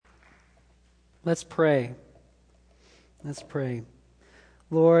Let's pray. Let's pray.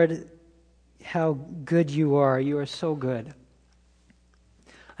 Lord, how good you are. You are so good.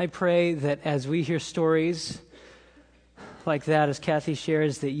 I pray that as we hear stories like that, as Kathy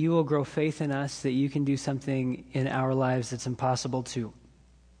shares, that you will grow faith in us, that you can do something in our lives that's impossible too.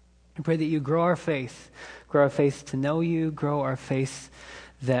 I pray that you grow our faith to know you, grow our faith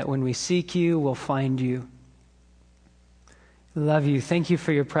that when we seek you, we'll find you. Love you. Thank you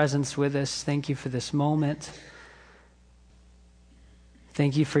for your presence with us. Thank you for this moment.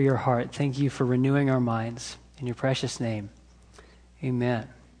 Thank you for your heart. Thank you for renewing our minds. In your precious name, amen.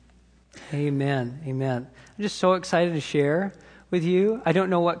 Amen. Amen. I'm just so excited to share with you. I don't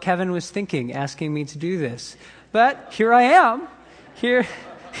know what Kevin was thinking, asking me to do this, but here I am. Here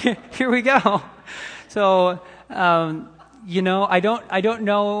we go. So, I don't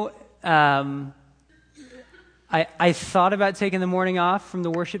know. I thought about taking the morning off from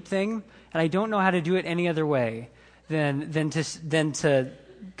the worship thing, and I don't know how to do it any other way than to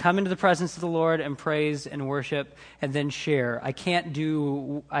come into the presence of the Lord and praise and worship and then share. I can't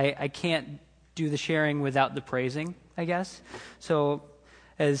do the sharing without the praising, I guess. So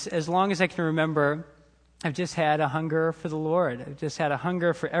as long as I can remember, I've just had a hunger for the Lord. I've just had a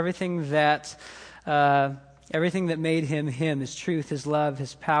hunger for everything that made him, his truth, his love,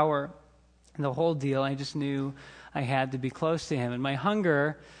 his power, and the whole deal. I just knew I had to be close to him. And my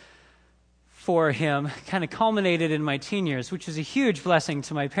hunger for him kind of culminated in my teen years, which was a huge blessing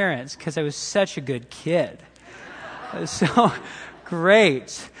to my parents because I was such a good kid. It was so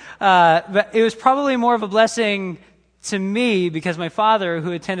great. But it was probably more of a blessing to me because my father,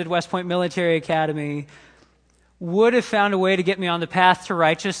 who attended West Point Military Academy, would have found a way to get me on the path to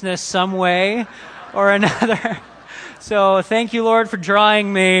righteousness some way or another. So thank you, Lord, for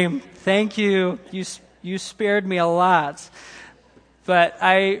drawing me. Thank you. You spared me a lot. But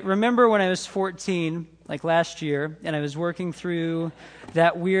I remember when I was 14, like last year, and I was working through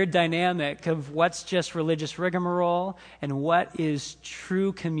that weird dynamic of what's just religious rigmarole and what is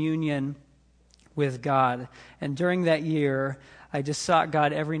true communion with God. And during that year, I just sought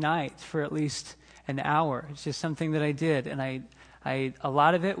God every night for at least an hour. It's just something that I did. And I a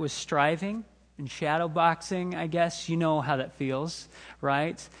lot of it was striving and shadow boxing, I guess. You know how that feels,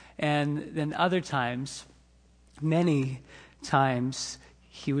 right? And then other times, many times,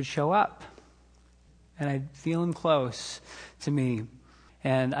 he would show up. And I'd feel him close to me.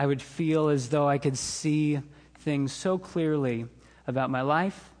 And I would feel as though I could see things so clearly about my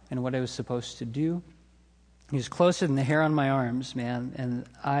life and what I was supposed to do. He was closer than the hair on my arms, man. And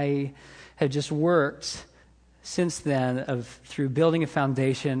I have just worked since then through building a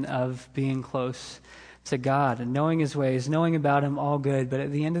foundation of being close to God and knowing his ways, knowing about him, all good. But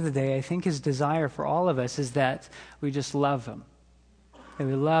at the end of the day, I think his desire for all of us is that we just love him. That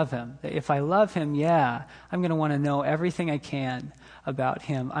we love him. That if I love him, I'm going to want to know everything I can about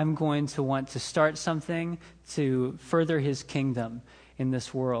him. I'm going to want to start something to further his kingdom in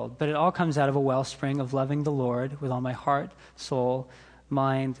this world. But it all comes out of a wellspring of loving the Lord with all my heart, soul,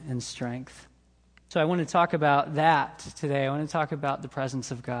 mind, and strength. So I want to talk about that today. I want to talk about the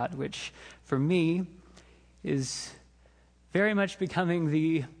presence of God, which for me is very much becoming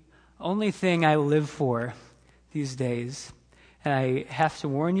the only thing I live for these days. And I have to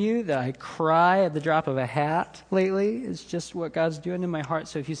warn you that I cry at the drop of a hat lately. It's just what God's doing in my heart.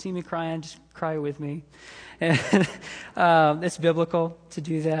 So if you see me crying, just cry with me. And it's biblical to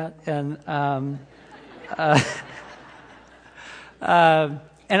do that. And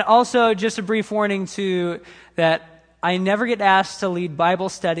also, just a brief warning too, that I never get asked to lead Bible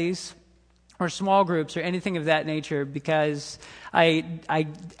studies or small groups or anything of that nature because I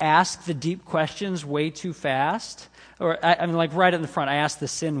ask the deep questions way too fast. Or I mean, like right in the front, I ask the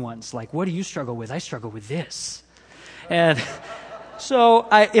sin ones, like, what do you struggle with? I struggle with this. And so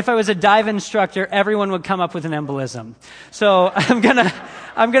if I was a dive instructor, everyone would come up with an embolism. So I'm gonna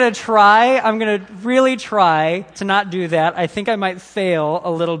really try to not do that. I think I might fail a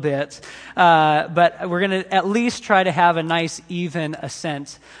little bit, but we're gonna at least try to have a nice even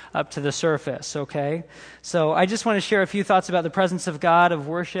ascent up to the surface, okay? So I just want to share a few thoughts about the presence of God, of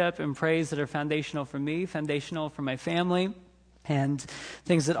worship and praise that are foundational for me, foundational for my family, and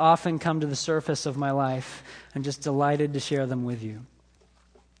things that often come to the surface of my life. I'm just delighted to share them with you.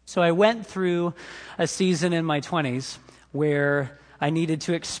 So I went through a season in my 20s where I needed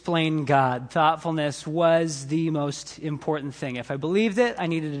to explain God. Thoughtfulness was the most important thing. If I believed it, I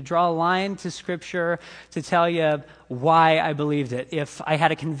needed to draw a line to Scripture to tell you why I believed it. If I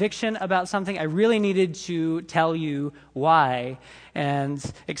had a conviction about something, I really needed to tell you why and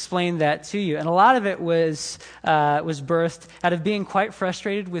explain that to you. And a lot of it was birthed out of being quite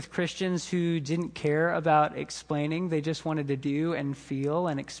frustrated with Christians who didn't care about explaining. They just wanted to do and feel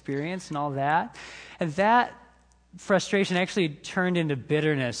and experience and all that. And that frustration actually turned into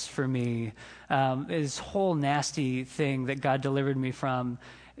bitterness for me. This whole nasty thing that God delivered me from,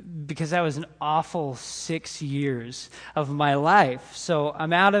 because that was an awful 6 years of my life. So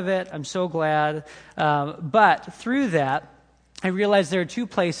I'm out of it. I'm so glad. But through that, I realized there are two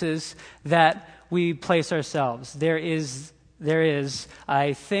places that we place ourselves. There is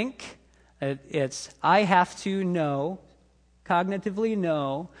I think, I have to know, cognitively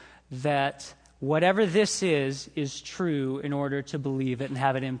know, that whatever this is true in order to believe it and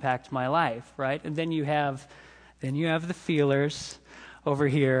have it impact my life, right? And then you have the feelers over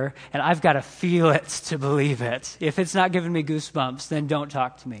here, and I've got to feel it to believe it. If it's not giving me goosebumps, then don't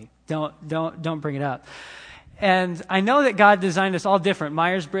talk to me. Don't bring it up. And I know that God designed us all different.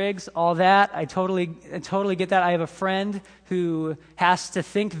 Myers-Briggs, all that. I totally get that. I have a friend who has to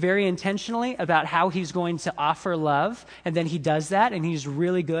think very intentionally about how he's going to offer love, and then he does that, and he's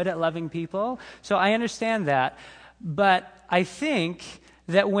really good at loving people. So I understand that. But I think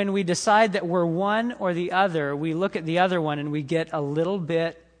that when we decide that we're one or the other, we look at the other one and we get a little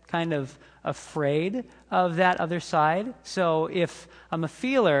bit kind of afraid of that other side. So if I'm a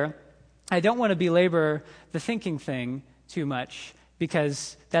feeler, I don't want to belabor the thinking thing too much,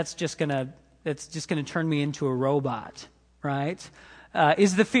 because that's just gonna turn me into a robot, right?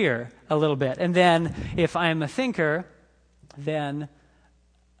 Is the fear a little bit. And then if I'm a thinker, then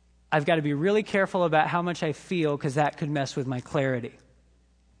I've got to be really careful about how much I feel, because that could mess with my clarity.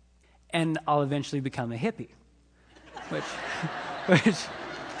 And I'll eventually become a hippie, which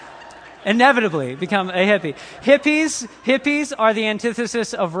inevitably become a hippie. Hippies are the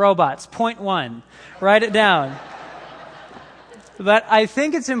antithesis of robots. Point one. Write it down. But I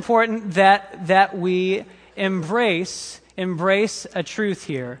think it's important that we embrace a truth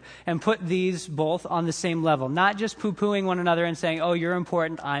here and put these both on the same level. Not just poo-pooing one another and saying, oh, you're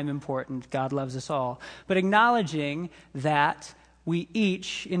important, I'm important, God loves us all. But acknowledging that we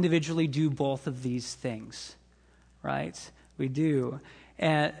each individually do both of these things, right? We do.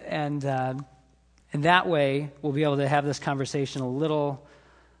 And that way, we'll be able to have this conversation a little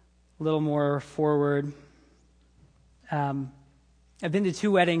more forward. I've been to 2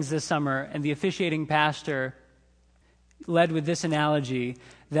 weddings this summer, and the officiating pastor led with this analogy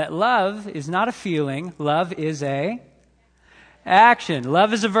that love is not a feeling. Love is a action.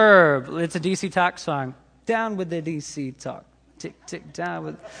 Love is a verb. It's a DC Talk song. Down with the DC Talk. Tick, tick, down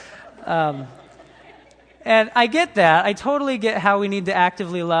with... And I get that. I totally get how we need to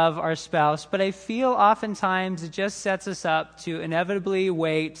actively love our spouse, but I feel oftentimes it just sets us up to inevitably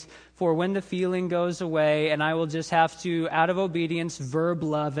wait for when the feeling goes away, and I will just have to, out of obedience, verb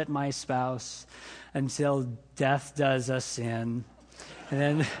love at my spouse until death does us in.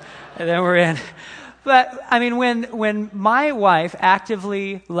 And then we're in. But, I mean, when my wife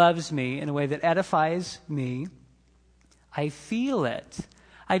actively loves me in a way that edifies me, I feel it.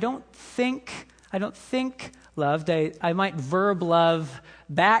 I don't think loved. I might verb love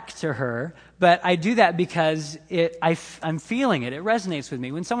back to her, but I do that because I'm feeling it. It resonates with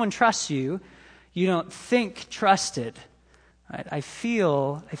me. When someone trusts you, you don't think trusted. Right? I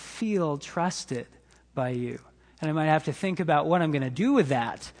feel trusted by you. And I might have to think about what I'm going to do with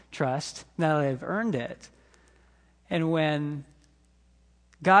that trust now that I've earned it. And when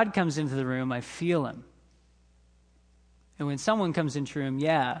God comes into the room, I feel him. And when someone comes into the room,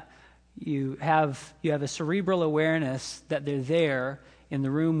 you have a cerebral awareness that they're there in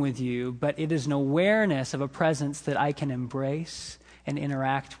the room with you, but it is an awareness of a presence that I can embrace and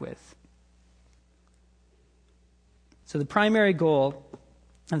interact with. So the primary goal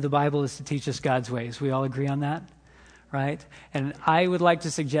of the Bible is to teach us God's ways. We all agree on that, right? And I would like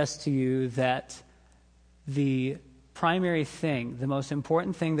to suggest to you that the primary thing, the most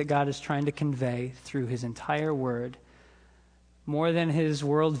important thing that God is trying to convey through his entire word, more than his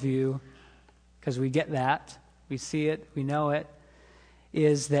worldview, because we get that, we see it, we know it,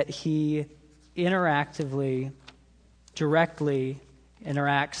 is that he interactively, directly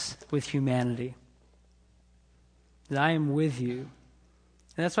interacts with humanity. That I am with you.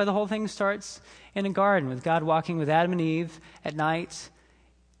 And that's why the whole thing starts in a garden, with God walking with Adam and Eve at night,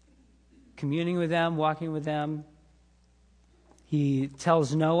 communing with them, walking with them. He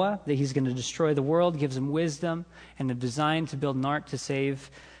tells Noah that he's going to destroy the world, gives him wisdom and a design to build an ark to save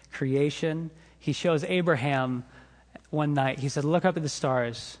creation. He shows Abraham one night, he said, look up at the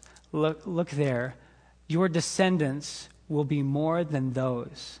stars. Look there. Your descendants will be more than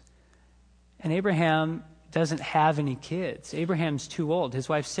those. And Abraham doesn't have any kids. Abraham's too old. His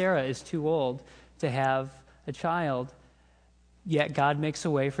wife Sarah is too old to have a child. Yet God makes a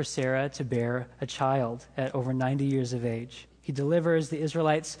way for Sarah to bear a child at over 90 years of age. He delivers the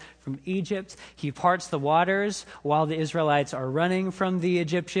Israelites from Egypt. He parts the waters while the Israelites are running from the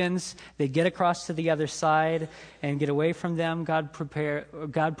Egyptians. They get across to the other side and get away from them. God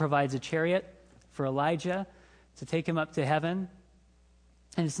provides a chariot for Elijah to take him up to heaven.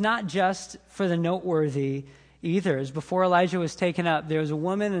 And it's not just for the noteworthy either. As before Elijah was taken up, there was a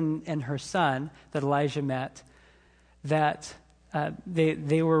woman and her son that Elijah met that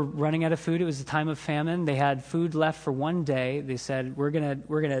they were running out of food. It was a time of famine. They had food left for one day. They said, we're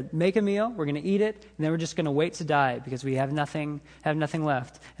gonna make a meal, we're gonna eat it, and then we're just gonna wait to die because we have nothing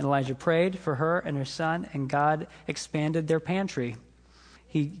left. And Elijah prayed for her and her son, and God expanded their pantry.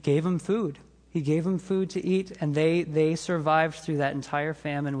 He gave them food. He gave them food to eat, and they survived through that entire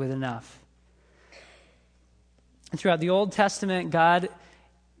famine with enough. And throughout the Old Testament, God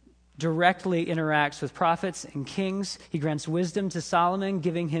directly interacts with prophets and kings. He grants wisdom to Solomon,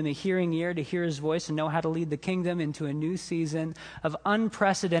 giving him a hearing ear to hear his voice and know how to lead the kingdom into a new season of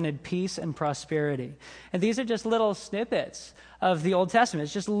unprecedented peace and prosperity. And these are just little snippets of the Old Testament.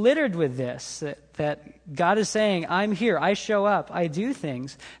 It's just littered with this, that God is saying, I'm here, I show up, I do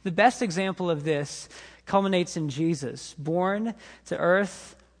things. The best example of this culminates in Jesus, born to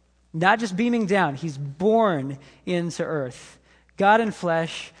earth, not just beaming down, he's born into earth. God in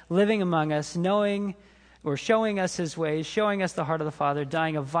flesh, living among us, knowing or showing us his ways, showing us the heart of the Father,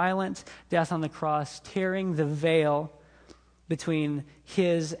 dying a violent death on the cross, tearing the veil between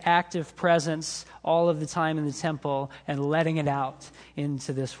his active presence all of the time in the temple and letting it out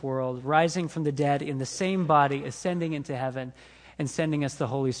into this world, rising from the dead in the same body, ascending into heaven, and sending us the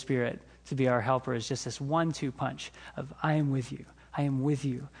Holy Spirit to be our helper is just this 1-2 punch of I am with you, I am with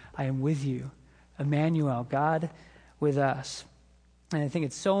you, I am with you. Emmanuel, God with us. And I think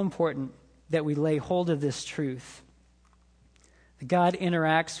it's so important that we lay hold of this truth. That God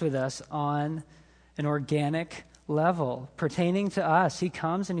interacts with us on an organic level pertaining to us. He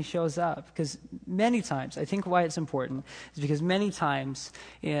comes and he shows up. Because many times, I think why it's important is because many times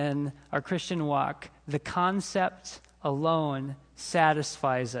in our Christian walk, the concept alone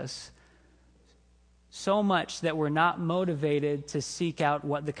satisfies us so much that we're not motivated to seek out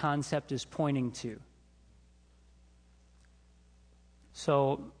what the concept is pointing to.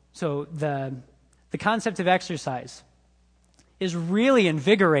 So the concept of exercise is really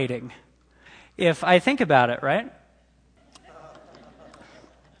invigorating if I think about it, right?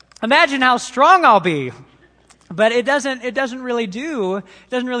 Imagine how strong I'll be. But it doesn't really do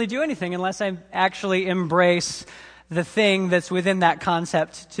anything unless I actually embrace the thing that's within that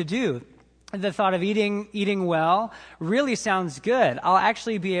concept to do. The thought of eating well really sounds good. I'll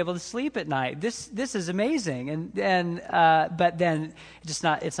actually be able to sleep at night. This is amazing. But then it's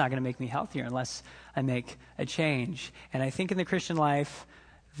not going to make me healthier unless I make a change. And I think in the Christian life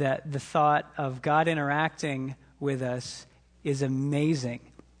that the thought of God interacting with us is amazing.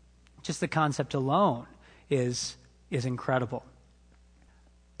 Just the concept alone is incredible.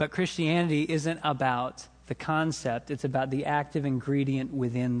 But Christianity isn't about the concept, it's about the active ingredient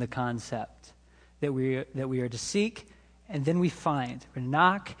within the concept that we are to seek, and then we find. We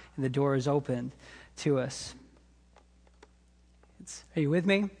knock, and the door is opened to us. Are you with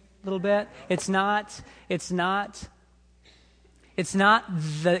me a little bit? It's not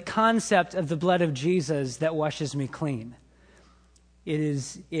the concept of the blood of Jesus that washes me clean. It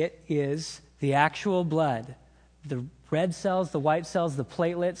is the actual blood, the red cells, the white cells, the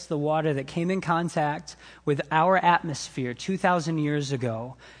platelets, the water that came in contact with our atmosphere 2,000 years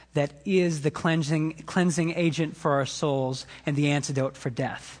ago that is the cleansing agent for our souls and the antidote for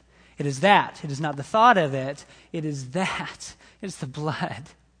death. It is that. It is not the thought of it. It is that. It's the blood.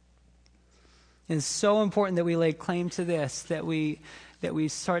 It is so important that we lay claim to this, that we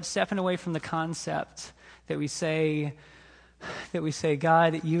start stepping away from the concept, that we say,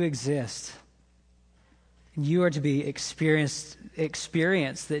 God, you exist. You are to be experienced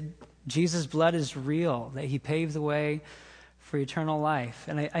that Jesus' blood is real, that he paved the way for eternal life.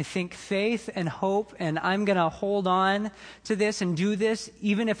 And I think faith and hope, and I'm going to hold on to this and do this,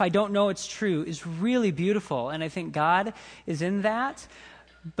 even if I don't know it's true, is really beautiful. And I think God is in that.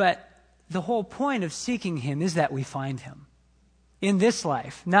 But the whole point of seeking him is that we find him in this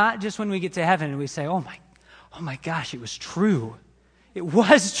life, not just when we get to heaven and we say, oh oh my gosh, it was true. It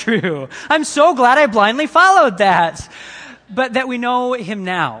was true. I'm so glad I blindly followed that. But that we know him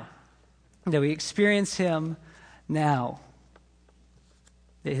now, that we experience him now.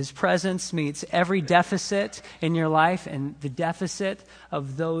 That his presence meets every deficit in your life and the deficit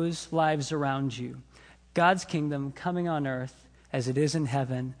of those lives around you. God's kingdom coming on earth as it is in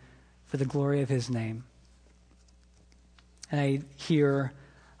heaven for the glory of his name. And I hear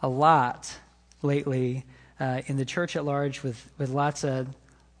a lot lately in the church at large with lots of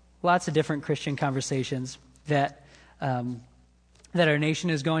different Christian conversations that our nation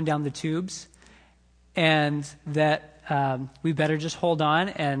is going down the tubes, and that we better just hold on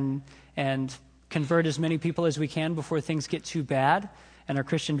and convert as many people as we can before things get too bad and our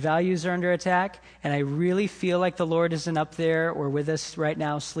Christian values are under attack. And I really feel like the Lord isn't up there or with us right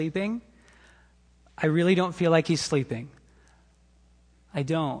now sleeping. I really don't feel like he's sleeping. I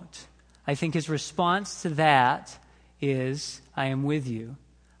don't. I think his response to that is, I am with you.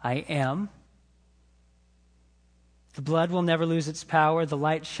 I am. The blood will never lose its power. The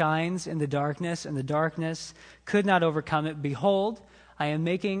light shines in the darkness, and the darkness could not overcome it. Behold, I am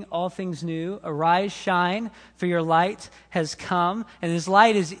making all things new. Arise, shine, for your light has come. And this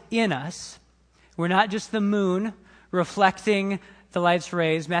light is in us. We're not just the moon reflecting the light's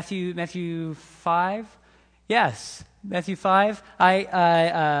rays. Matthew 5? Yes, Matthew 5.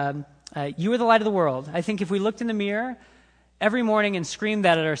 You are the light of the world. I think if we looked in the mirror every morning and screamed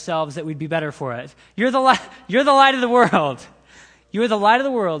that at ourselves, that we'd be better for it. You're the light of the world. You are the light of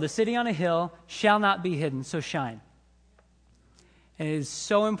the world. The city on a hill shall not be hidden, so shine. And it is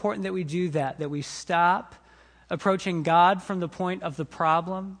so important that we do that we stop approaching God from the point of the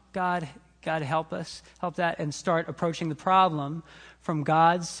problem. God help us, help that, and start approaching the problem from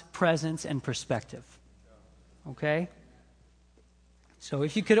God's presence and perspective. Okay? So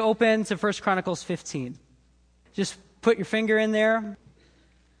if you could open to 1 Chronicles 15. Just put your finger in there,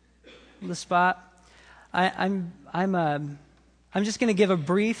 the spot. I'm just going to give a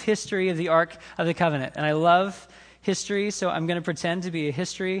brief history of the Ark of the Covenant, and I love history, so I'm going to pretend to be a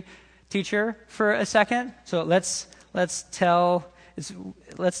history teacher for a second. So let's tell a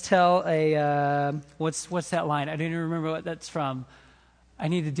what's that line? I don't even remember what that's from. I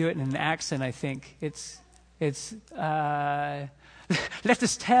need to do it in an accent. I think it's. Let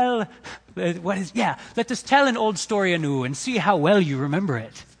us tell let us tell an old story anew and see how well you remember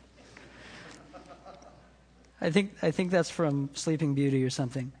it. I think that's from Sleeping Beauty or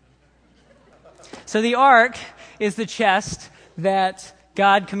something. So the ark is the chest that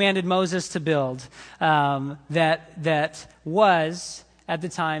God commanded Moses to build, that was at the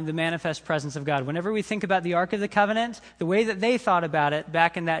time the manifest presence of God. Whenever we think about the Ark of the Covenant, the way that they thought about it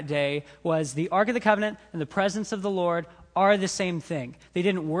back in that day was the Ark of the Covenant and the presence of the Lord are the same thing. They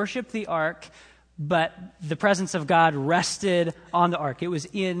didn't worship the ark, but the presence of God rested on the ark. It was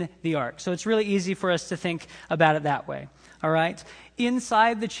in the ark. So it's really easy for us to think about it that way. All right?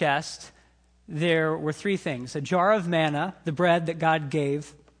 Inside the chest, there were three things. A jar of manna, the bread that God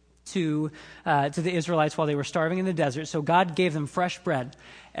gave to the Israelites while they were starving in the desert. So God gave them fresh bread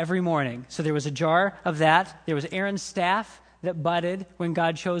every morning. So there was a jar of that. There was Aaron's staff that budded when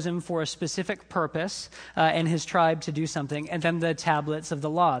God chose him for a specific purpose and his tribe to do something. And then the tablets of the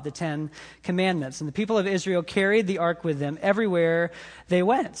law, the 10 commandments. And the people of Israel carried the ark with them everywhere they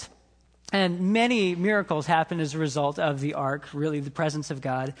went. And many miracles happened as a result of the ark, really the presence of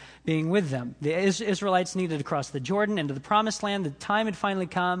God being with them. The Israelites needed to cross the Jordan into the promised land. The time had finally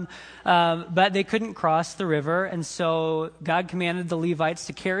come, but they couldn't cross the river. And so God commanded the Levites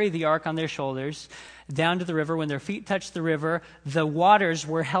to carry the ark on their shoulders down to the river. When their feet touched the river, the waters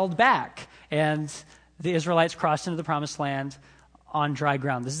were held back, and the Israelites crossed into the promised land on dry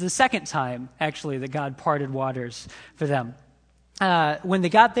ground. This is the second time, actually, that God parted waters for them. When they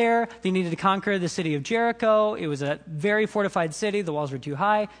got there, they needed to conquer the city of Jericho. It was a very fortified city. The walls were too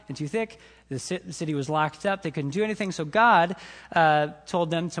high and too thick. The city was locked up. They couldn't do anything. So God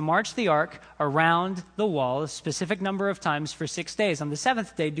told them to march the ark around the wall a specific number of times for 6 days. On the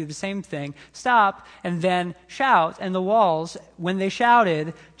seventh day, do the same thing. Stop and then shout. And the walls, when they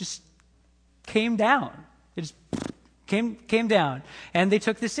shouted, just came down. It just came down. And they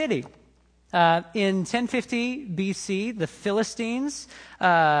took the city. In 1050 BC, the Philistines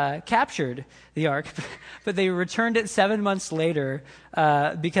captured the ark, but they returned it 7 months later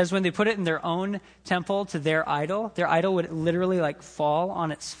because when they put it in their own temple to their idol would literally fall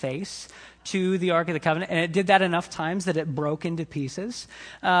on its face to the Ark of the Covenant, and it did that enough times that it broke into pieces.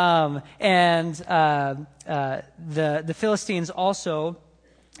 The Philistines also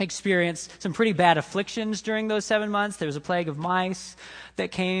experienced some pretty bad afflictions during those 7 months. There was a plague of mice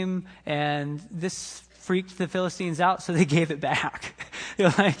that came, and this freaked the Philistines out, so they gave it back.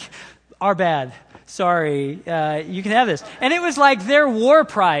 They're like, our bad. Sorry, you can have this. And it was like their war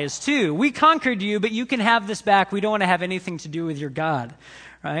prize, too. We conquered you, but you can have this back. We don't want to have anything to do with your God,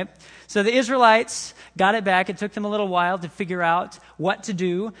 right? So the Israelites got it back. It took them a little while to figure out what to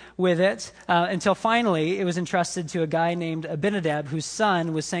do with it until finally it was entrusted to a guy named Abinadab, whose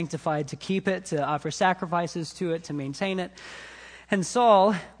son was sanctified to keep it, to offer sacrifices to it, to maintain it. And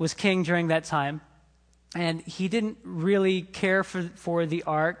Saul was king during that time, and he didn't really care for the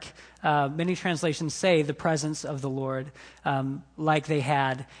ark. Many translations say the presence of the Lord, like they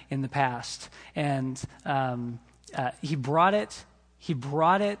had in the past. And he brought it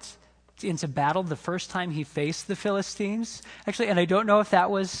into battle the first time he faced the Philistines. Actually, and I don't know if that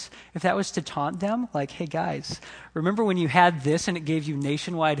was to taunt them, like, hey guys, remember when you had this and it gave you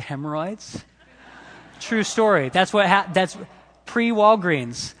nationwide hemorrhoids? True story. That's what that's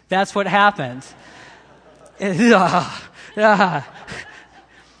pre-Walgreens. That's what happened.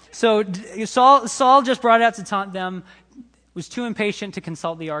 So Saul just brought it out to taunt them, was too impatient to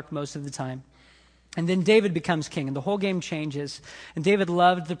consult the ark most of the time. And then David becomes king, and the whole game changes. And David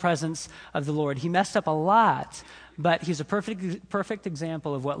loved the presence of the Lord. He messed up a lot, but he's a perfect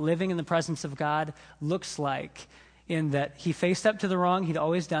example of what living in the presence of God looks like, in that he faced up to the wrong he'd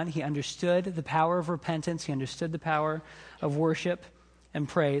always done. He understood the power of repentance. He understood the power of worship and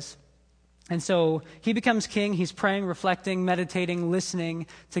praise. And so he becomes king. He's praying, reflecting, meditating, listening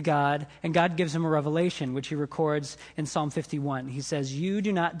to God. And God gives him a revelation, which he records in Psalm 51. He says, "You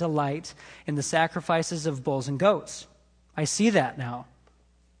do not delight in the sacrifices of bulls and goats." I see that now.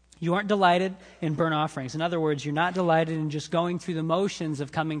 You aren't delighted in burnt offerings. In other words, you're not delighted in just going through the motions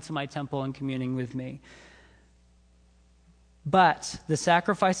of coming to my temple and communing with me. But the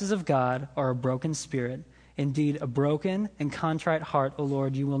sacrifices of God are a broken spirit. Indeed, a broken and contrite heart, O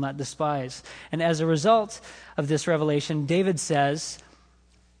Lord, you will not despise. And as a result of this revelation, David says,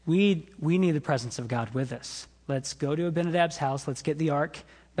 we need the presence of God with us. Let's go to Abinadab's house. Let's get the ark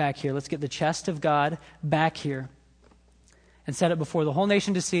back here. Let's get the chest of God back here and set it before the whole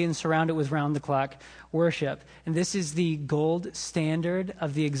nation to see and surround it with round-the-clock worship. And this is the gold standard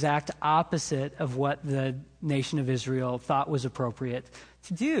of the exact opposite of what the nation of Israel thought was appropriate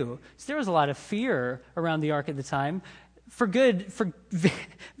to do. So there was a lot of fear around the ark at the time. For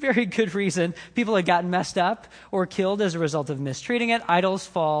very good reason. People had gotten messed up or killed as a result of mistreating it. Idols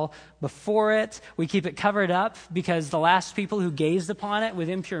fall before it. We keep it covered up because the last people who gazed upon it with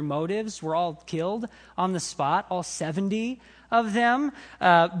impure motives were all killed on the spot, all 70 of them.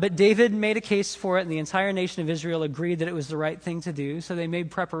 But David made a case for it, and the entire nation of Israel agreed that it was the right thing to do. So they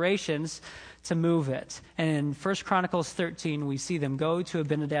made preparations to move it. And in 1 Chronicles 13, we see them go to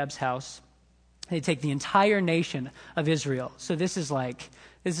Abinadab's house. They take the entire nation of Israel. So this is like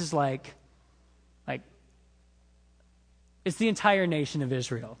it's the entire nation of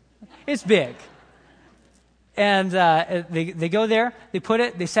Israel. It's big. And they go there,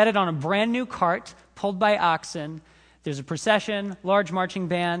 they set it on a brand new cart pulled by oxen. There's a procession, large marching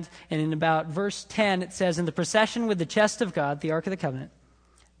band, and in about verse 10 it says, "In the procession with the chest of God, the Ark of the Covenant,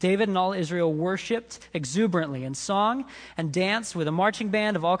 David and all Israel worshipped exuberantly in song and danced with a marching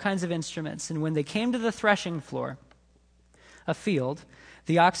band of all kinds of instruments. And when they came to the threshing floor, a field,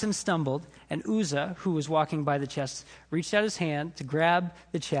 the oxen stumbled, and Uzzah, who was walking by the chest, reached out his hand to grab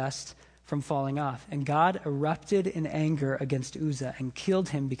the chest from falling off. And God erupted in anger against Uzzah and killed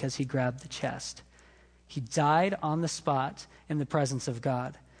him because he grabbed the chest. He died on the spot in the presence of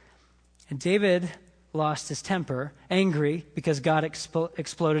God. And David lost his temper, angry because God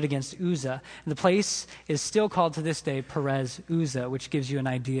exploded against Uzzah. And the place is still called to this day Perez Uzzah, which gives you an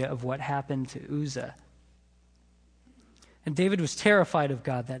idea of what happened to Uzzah. And David was terrified of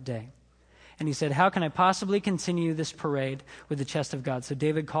God that day. And he said, "How can I possibly continue this parade with the chest of God?" So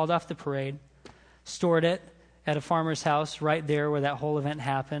David called off the parade, stored it at a farmer's house right there where that whole event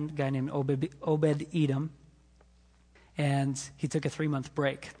happened, a guy named Obed-Edom. And he took a 3-month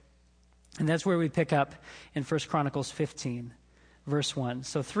break. And that's where we pick up in 1 Chronicles 15, verse 1.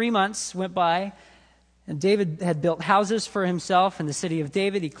 So 3 months went by, and David had built houses for himself in the city of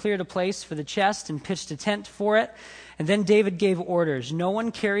David. He cleared a place for the chest and pitched a tent for it. And then David gave orders. No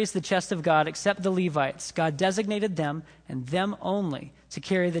one carries the chest of God except the Levites. God designated them, and them only, to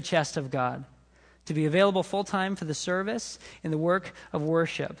carry the chest of God, to be available full-time for the service in the work of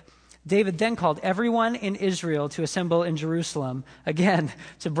worship. David then called everyone in Israel to assemble in Jerusalem, again,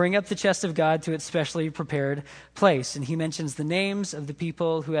 to bring up the chest of God to its specially prepared place. And he mentions the names of the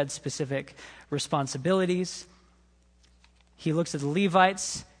people who had specific responsibilities. He looks at the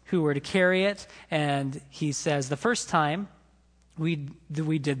Levites who were to carry it, and he says the first time we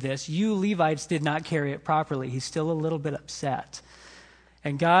did this. You Levites did not carry it properly. He's still a little bit upset.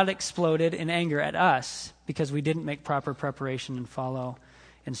 And God exploded in anger at us because we didn't make proper preparation and follow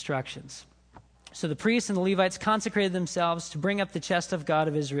instructions. So the priests and the Levites consecrated themselves to bring up the chest of God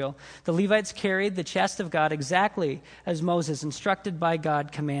of Israel. The Levites carried the chest of God exactly as Moses, instructed by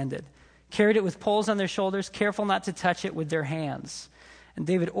God, commanded. Carried it with poles on their shoulders, careful not to touch it with their hands. And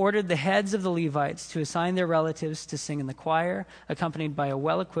David ordered the heads of the Levites to assign their relatives to sing in the choir, accompanied by a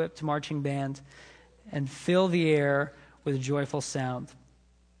well-equipped marching band, and fill the air with a joyful sound.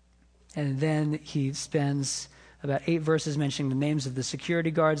 And then he spends about 8 verses mentioning the names of the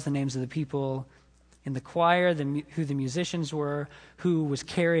security guards, the names of the people in the choir, who the musicians were, who was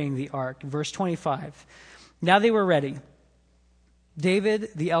carrying the ark. Verse 25. Now they were ready. David,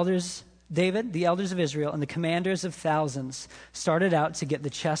 the elders of Israel, and the commanders of thousands started out to get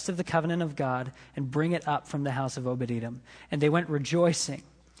the chest of the covenant of God and bring it up from the house of Obed-Edom. And they went rejoicing,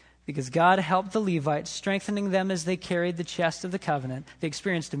 because God helped the Levites, strengthening them as they carried the chest of the covenant. They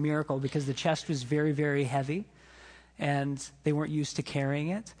experienced a miracle because the chest was very, very heavy, and they weren't used to carrying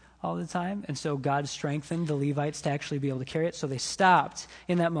it all the time. And so God strengthened the Levites to actually be able to carry it. So they stopped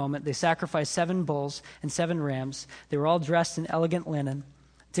in that moment. They sacrificed 7 bulls and 7 rams. They were all dressed in elegant linen.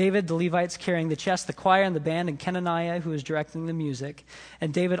 David, the Levites carrying the chest, the choir and the band, and Kenaniah, who was directing the music.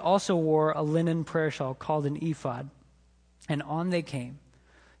 And David also wore a linen prayer shawl called an ephod. And on they came,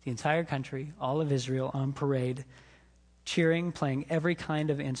 the entire country, all of Israel, on parade, cheering, playing every kind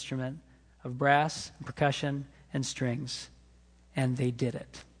of instrument of brass, and percussion, and strings. And they did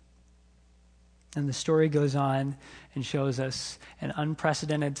it. And the story goes on and shows us an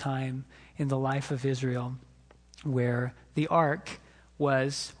unprecedented time in the life of Israel where the ark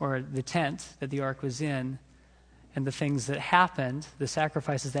was, or the tent that the ark was in, and the things that happened, the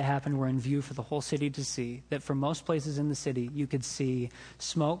sacrifices that happened, were in view for the whole city to see. That from most places in the city, you could see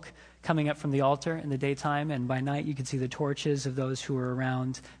smoke coming up from the altar in the daytime, and by night you could see the torches of those who were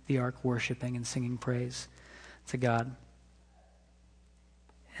around the ark worshiping and singing praise to God.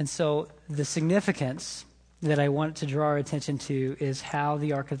 And so the significance that I want to draw our attention to is how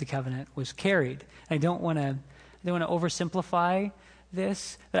the Ark of the Covenant was carried. I don't want to oversimplify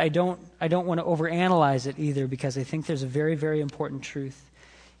this, but I don't want to overanalyze it either, because I think there's a very, very important truth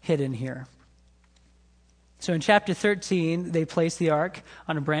hidden here. So in chapter 13, they place the ark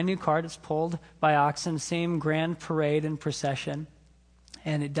on a brand new cart. It's pulled by oxen, same grand parade and procession,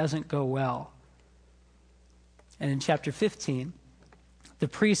 and it doesn't go well. And in chapter 15, the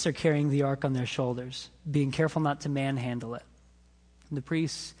priests are carrying the ark on their shoulders, being careful not to manhandle it. And the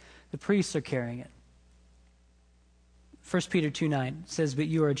priests are carrying it. 1 Peter 2:9 says, "But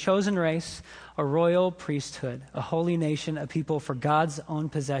you are a chosen race, a royal priesthood, a holy nation, a people for God's own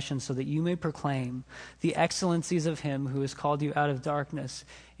possession, so that you may proclaim the excellencies of him who has called you out of darkness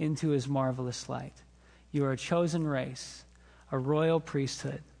into his marvelous light." You are a chosen race, a royal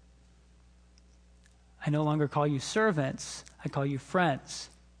priesthood. I no longer call you servants, I call you friends.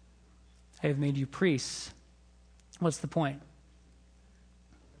 I have made you priests. What's the point?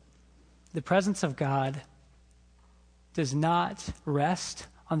 The presence of God does not rest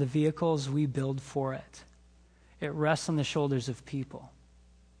on the vehicles we build for it. It rests on the shoulders of people.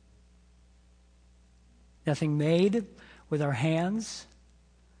 Nothing made with our hands,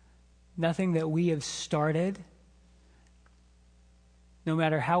 nothing that we have started, no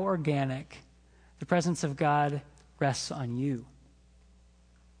matter how organic, the presence of God rests on you.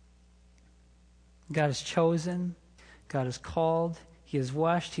 God has chosen, God has called, he has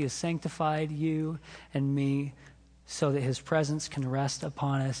washed, he has sanctified you and me, so that his presence can rest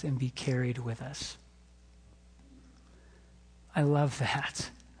upon us and be carried with us. I love that.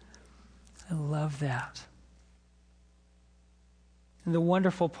 I love that. And the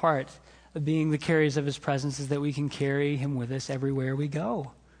wonderful part of being the carriers of his presence is that we can carry him with us everywhere we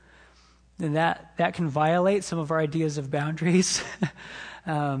go. And that can violate some of our ideas of boundaries.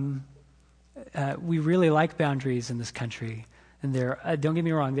 We really like boundaries in this country. And don't get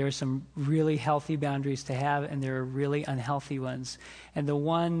me wrong, there are some really healthy boundaries to have, and there are really unhealthy ones. And the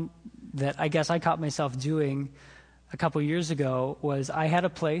one that I guess I caught myself doing a couple years ago was I had a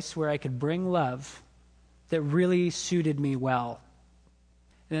place where I could bring love that really suited me well.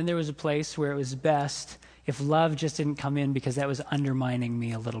 And then there was a place where it was best if love just didn't come in, because that was undermining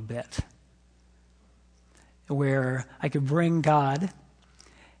me a little bit. Where I could bring God,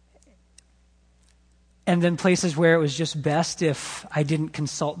 and then places where it was just best if I didn't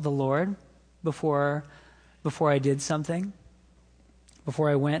consult the Lord before I did something, before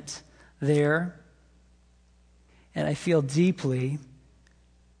I went there. And I feel deeply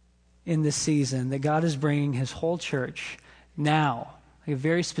in this season that God is bringing his whole church now, a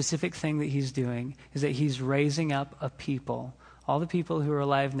very specific thing that he's doing is that he's raising up a people, all the people who are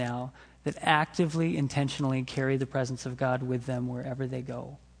alive now, that actively, intentionally carry the presence of God with them wherever they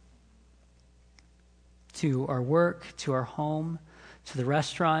go. To our work, to our home, to the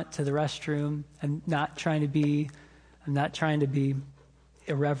restaurant, to the restroom. I'm not trying to be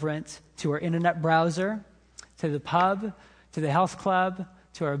irreverent. To our internet browser, to the pub, to the health club,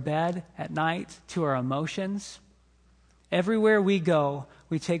 to our bed at night, to our emotions. Everywhere we go,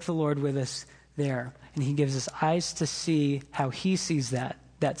 we take the Lord with us there. And he gives us eyes to see how he sees that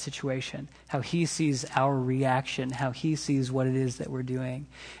situation, how he sees our reaction, how he sees what it is that we're doing.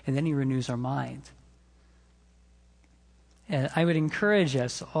 And then he renews our mind. And I would encourage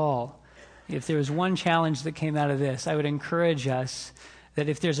us all, if there was one challenge that came out of this, I would encourage us that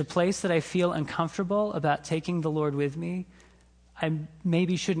if there's a place that I feel uncomfortable about taking the Lord with me, I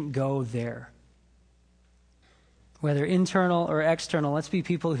maybe shouldn't go there. Whether internal or external, let's be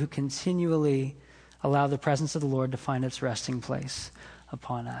people who continually allow the presence of the Lord to find its resting place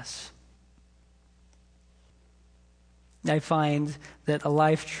upon us. I find that a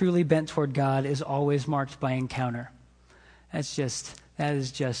life truly bent toward God is always marked by encounter. That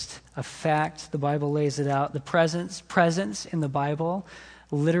is just a fact. The Bible lays it out. The presence in the Bible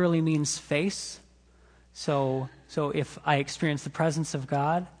literally means face. So if I experience the presence of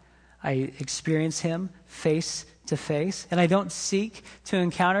God, I experience him face to face. And I don't seek to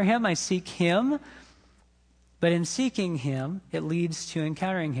encounter him, I seek him. But in seeking him, it leads to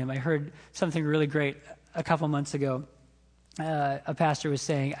encountering him. I heard something really great a couple months ago. A pastor was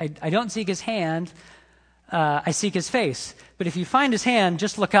saying, I don't seek his hand, I seek his face. But if you find his hand,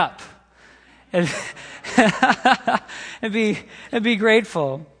 just look up and be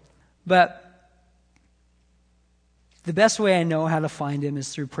grateful. But the best way I know how to find him is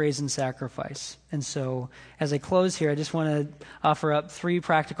through praise and sacrifice. And so as I close here, I just want to offer up 3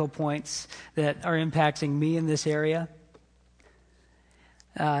 practical points that are impacting me in this area.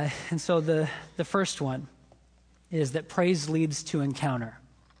 And so the first one is that praise leads to encounter.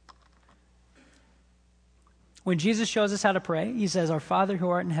 When Jesus shows us how to pray, he says, "Our Father who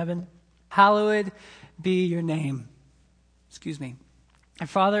art in heaven, hallowed be your name." Our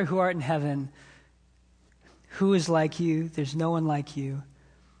Father who art in heaven, who is like you? There's no one like you.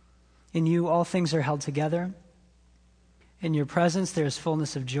 In you all things are held together. In your presence there is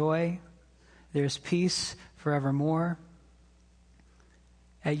fullness of joy. There is peace forevermore.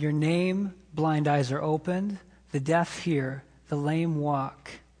 At your name blind eyes are opened. The deaf hear. The lame walk.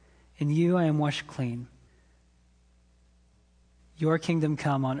 In you I am washed clean. Your kingdom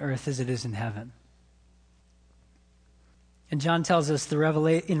come on earth as it is in heaven. And John tells us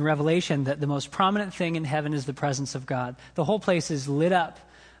in Revelation that the most prominent thing in heaven is the presence of God. The whole place is lit up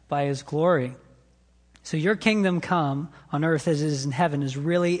by his glory. So your kingdom come on earth as it is in heaven is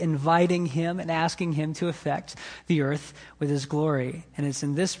really inviting him and asking him to affect the earth with his glory. And it's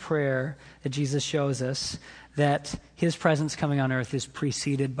in this prayer that Jesus shows us that his presence coming on earth is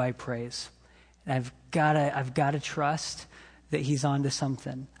preceded by praise. And I've got to trust that he's onto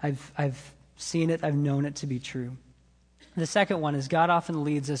something. I've seen it, I've known it to be true. The second one is God often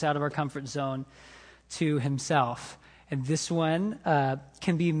leads us out of our comfort zone to himself. And this one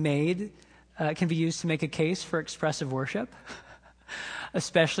can be used to make a case for expressive worship,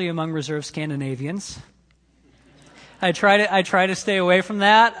 especially among reserve Scandinavians. I try to stay away from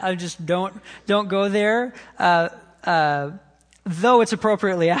that. I just don't go there. Though it's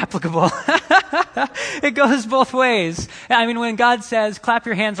appropriately applicable. It goes both ways. I mean, when God says, "Clap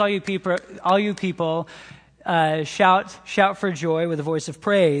your hands, all you people, shout for joy with a voice of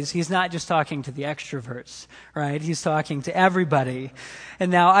praise," he's not just talking to the extroverts, right? He's talking to everybody.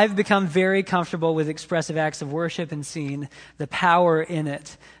 And now I've become very comfortable with expressive acts of worship and seen the power in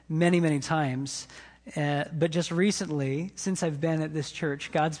it many, many times. But just recently, since I've been at this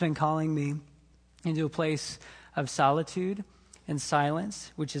church, God's been calling me into a place of solitude and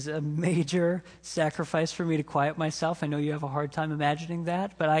silence, which is a major sacrifice for me to quiet myself. I know you have a hard time imagining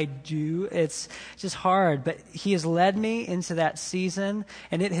that, but I do. It's just hard. But he has led me into that season,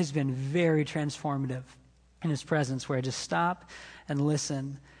 and it has been very transformative in his presence, where I just stop and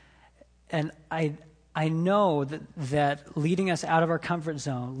listen. And I know that leading us out of our comfort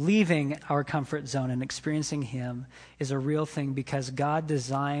zone, leaving our comfort zone and experiencing him is a real thing, because God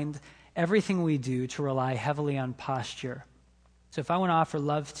designed everything we do to rely heavily on posture. So if I want to offer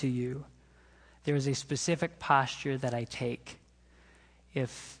love to you, there is a specific posture that I take.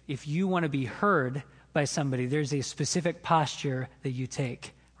 If you want to be heard by somebody, there's a specific posture that you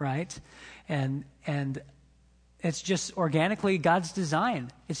take, right? And It's just organically God's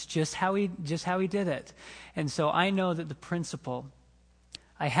design. It's just how he did it. And so I know that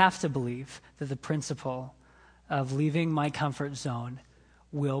I have to believe that the principle of leaving my comfort zone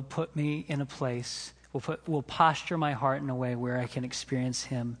will put me in a place, will posture my heart in a way where I can experience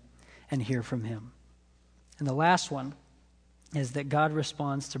him and hear from him. And the last one is that God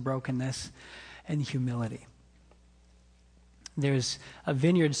responds to brokenness and humility. There's a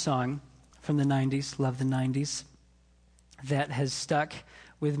Vineyard song from the 90s, love the 90s, that has stuck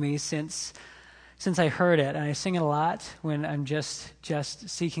with me since I heard it. And I sing it a lot when I'm just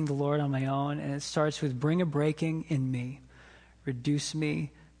seeking the Lord on my own. And it starts with, bring a breaking in me, reduce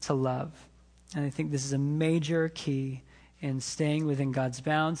me to love. And I think this is a major key in staying within God's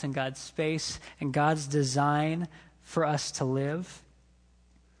bounds and God's space and God's design for us to live.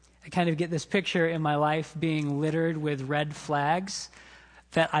 I kind of get this picture in my life being littered with red flags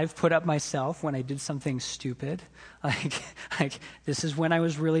that I've put up myself when I did something stupid. Like this is when I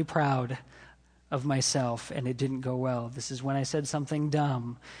was really proud of myself and it didn't go well. This is when I said something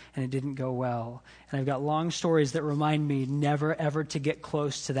dumb and it didn't go well. And I've got long stories that remind me never ever to get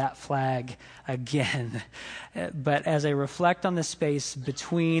close to that flag again. But as I reflect on the space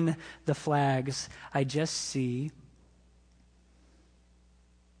between the flags, I just see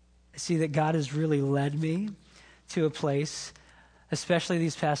that God has really led me to a place, especially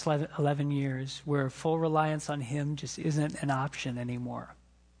these past 11 years, where full reliance on him just isn't an option anymore.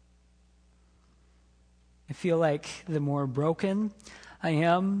 I feel like the more broken I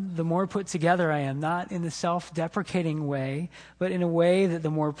am, the more put together I am, not in the self-deprecating way, but in a way that the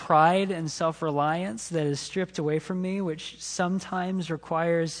more pride and self-reliance that is stripped away from me, which sometimes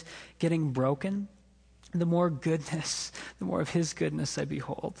requires getting broken, the more goodness, the more of his goodness I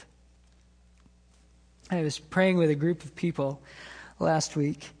behold. I was praying with a group of people last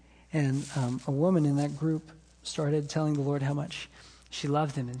week, and a woman in that group started telling the Lord how much she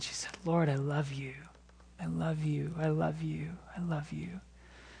loved him, and she said, Lord, I love you. I love you. I love you. I love you.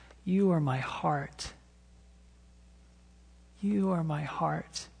 You are my heart. You are my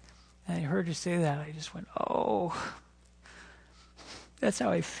heart. And I heard her say that. I just went, oh, that's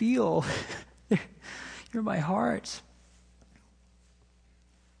how I feel. You're my heart.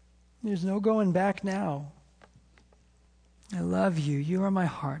 There's no going back now. I love you. You are my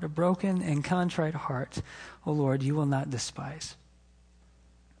heart, a broken and contrite heart. Oh Lord, you will not despise.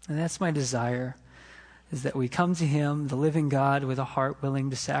 And that's my desire, is that we come to him, the living God, with a heart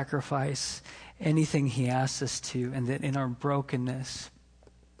willing to sacrifice anything he asks us to, and that in our brokenness,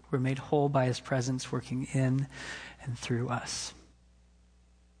 we're made whole by his presence working in and through us.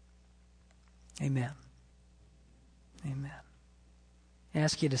 Amen. Amen. I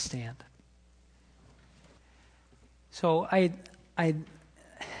ask you to stand. So I've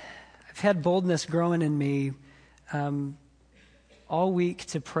had boldness growing in me all week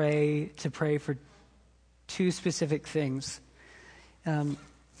to pray for two specific things. And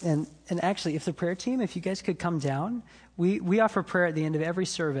actually, if the prayer team, if you guys could come down, we offer prayer at the end of every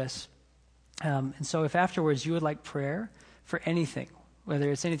service. And so if afterwards you would like prayer for anything,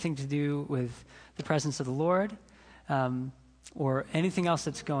 whether it's anything to do with the presence of the Lord, or anything else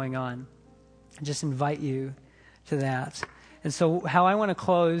that's going on, I just invite you to that. And so how I want to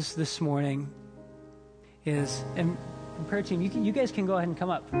close this morning is, and prayer team, you guys can go ahead and come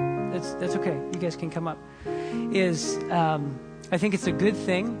up. That's okay. You guys can come up. I think it's a good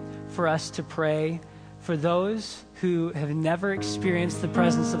thing for us to pray for those who have never experienced the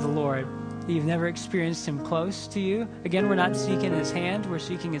presence of the Lord. You've never experienced him close to you. Again, we're not seeking his hand, we're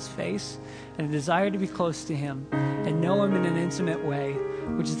seeking his face, and a desire to be close to him and know him in an intimate way,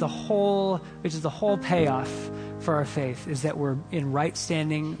 which is the whole payoff for our faith, is that we're in right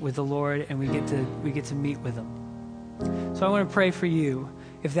standing with the Lord and we get to meet with him. So I want to pray for you.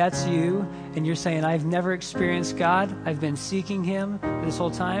 If that's you and you're saying, I've never experienced God, I've been seeking him this whole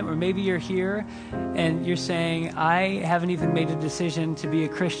time, or maybe you're here and you're saying, I haven't even made a decision to be a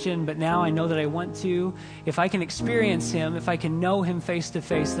Christian, but now I know that I want to. If I can experience him, if I can know him face to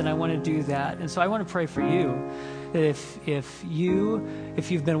face, then I want to do that. And so I want to pray for you that if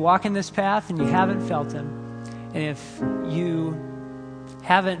you've been walking this path and you haven't felt him, and if you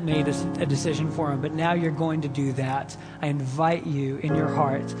haven't made a decision for him, but now you're going to do that, I invite you in your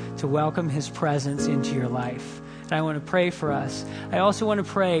heart to welcome his presence into your life. And I want to pray for us. I also want to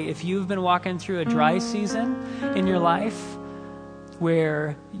pray if you've been walking through a dry season in your life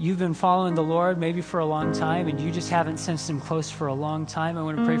where you've been following the Lord maybe for a long time and you just haven't sensed him close for a long time, I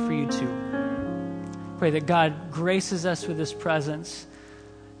want to pray for you too. Pray that God graces us with his presence,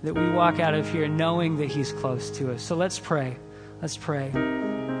 that we walk out of here knowing that he's close to us. So let's pray. Let's pray.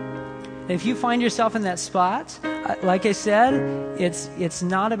 If you find yourself in that spot, like I said, it's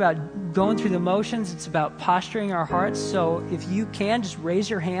not about going through the motions. It's about posturing our hearts. So if you can, just raise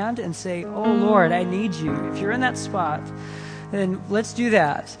your hand and say, oh, Lord, I need you. If you're in that spot, then let's do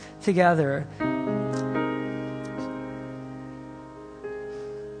that together.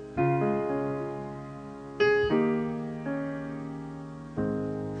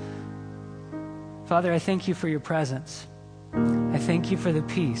 Father, I thank you for your presence. I thank you for the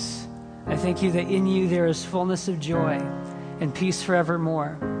peace. I thank you that in you there is fullness of joy and peace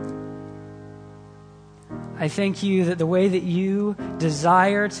forevermore. I thank you that the way that you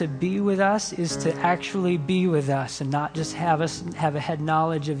desire to be with us is to actually be with us and not just have us have a head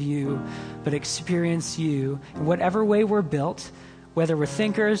knowledge of you, but experience you in whatever way we're built, whether we're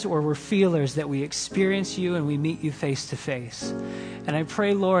thinkers or we're feelers, that we experience you and we meet you face to face. And I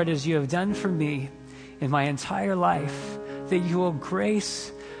pray, Lord, as you have done for me in my entire life, that you will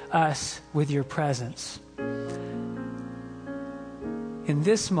grace us with your presence. In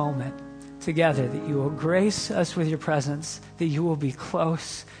this moment together, that you will grace us with your presence, that you will be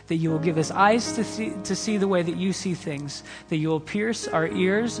close, that you will give us eyes to see the way that you see things, that you will pierce our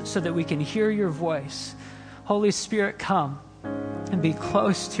ears so that we can hear your voice. Holy Spirit, come and be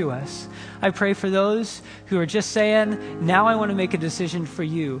close to us. I pray for those who are just saying, now I want to make a decision for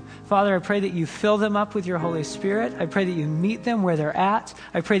you. Father, I pray that you fill them up with your Holy Spirit. I pray that you meet them where they're at.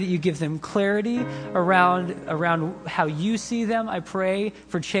 I pray that you give them clarity around how you see them. I pray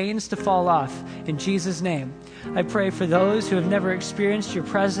for chains to fall off in Jesus' name. I pray for those who have never experienced your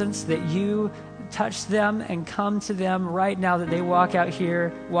presence, that you touch them and come to them right now, that they walk out of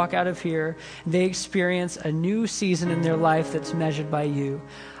here, and they experience a new season in their life that's measured by you.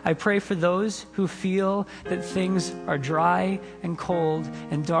 I pray for those who feel that things are dry and cold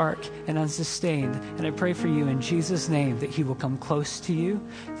and dark and unsustained. And I pray for you in Jesus' name that he will come close to you,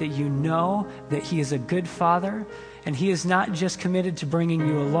 that you know that he is a good father, and he is not just committed to bringing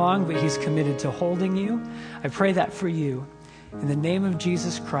you along, but he's committed to holding you. I pray that for you. In the name of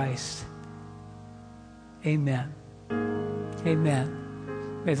Jesus Christ, amen.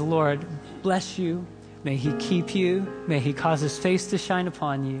 Amen. May the Lord bless you. May he keep you. May he cause his face to shine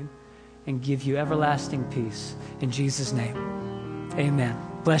upon you and give you everlasting peace. In Jesus' name, amen.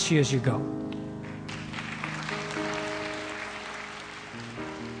 Bless you as you go.